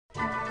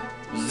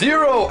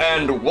0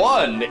 and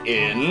 1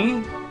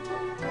 in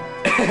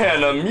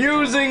an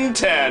amusing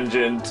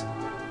tangent.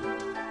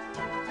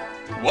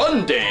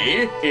 One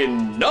day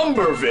in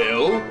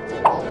Numberville...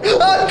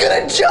 I'm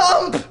gonna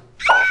jump!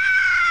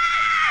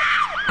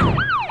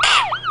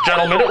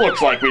 Gentlemen, it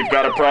looks like we've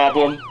got a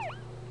problem.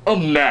 A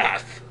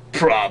math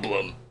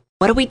problem.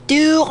 What do we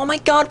do? Oh my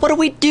god, what do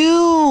we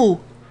do?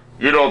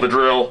 You know the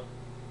drill.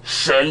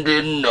 Send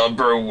in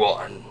number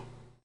 1.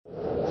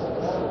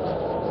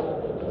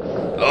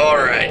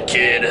 Alright,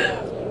 kid.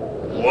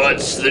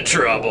 What's the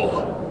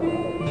trouble?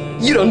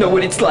 You don't know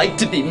what it's like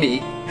to be me.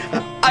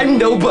 I'm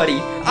nobody.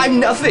 I'm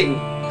nothing.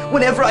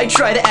 Whenever I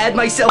try to add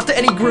myself to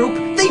any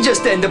group, they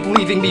just end up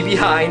leaving me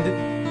behind.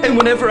 And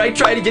whenever I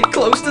try to get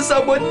close to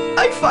someone,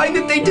 I find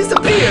that they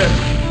disappear.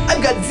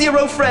 I've got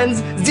 0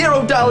 friends,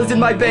 $0 in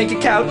my bank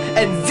account,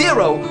 and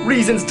 0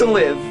 reasons to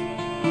live.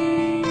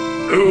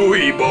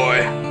 Ooh-wee,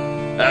 boy.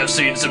 I've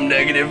seen some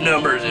negative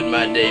numbers in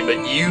my day,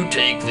 but you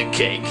take the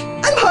cake.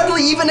 I'm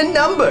hardly even a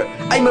number.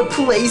 I'm a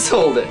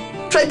placeholder.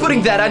 Try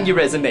putting that on your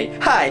resume.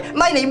 Hi,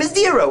 my name is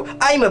 0.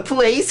 I'm a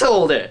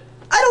placeholder.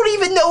 I don't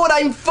even know what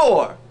I'm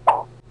for.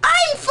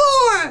 I'm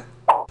for!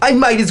 I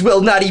might as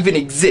well not even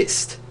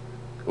exist.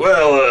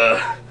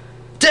 Well,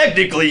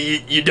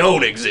 technically, you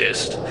don't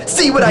exist.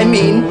 See what I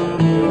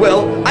mean?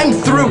 Well, I'm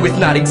through with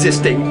not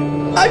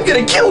existing. I'm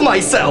gonna kill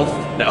myself!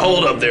 Now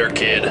hold up there,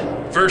 kid.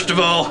 First of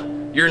all,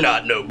 you're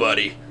not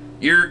nobody.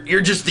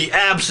 You're just the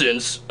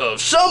absence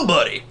of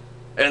somebody.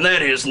 And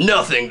that is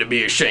nothing to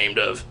be ashamed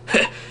of.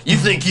 You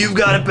think you've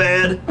got it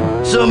bad?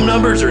 Some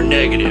numbers are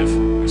negative.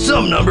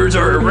 Some numbers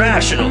are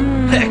irrational.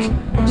 Heck,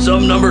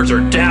 some numbers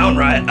are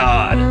downright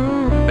odd.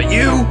 But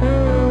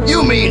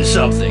you mean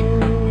something.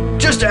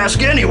 Just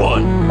ask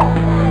anyone.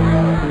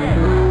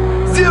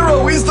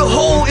 0 is the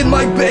hole in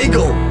my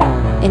bagel.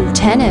 In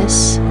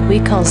tennis, we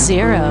call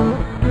 0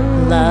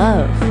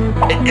 love.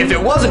 If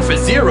it wasn't for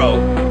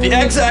 0, the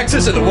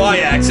x-axis and the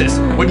y-axis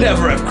would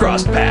never have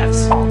crossed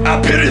paths.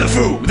 I pity the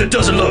fool that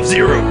doesn't love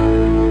 0.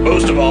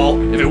 Most of all,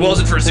 if it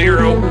wasn't for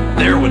 0,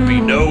 there would be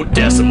no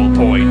decimal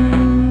point.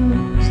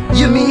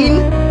 You mean?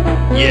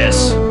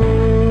 Yes.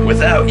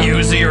 Without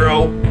you,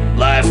 0,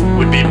 life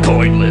would be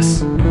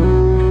pointless.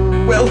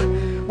 Well,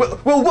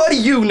 what do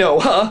you know,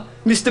 huh,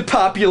 Mr.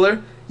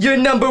 Popular? You're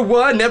number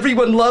 1,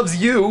 everyone loves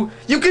you.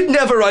 You could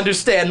never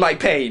understand my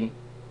pain.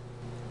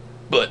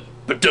 But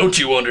don't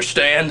you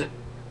understand?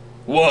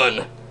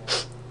 1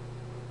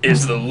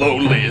 is the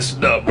loneliest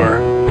number.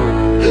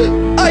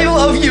 I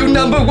love you,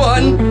 number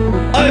 1.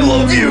 I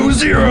love you,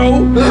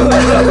 0.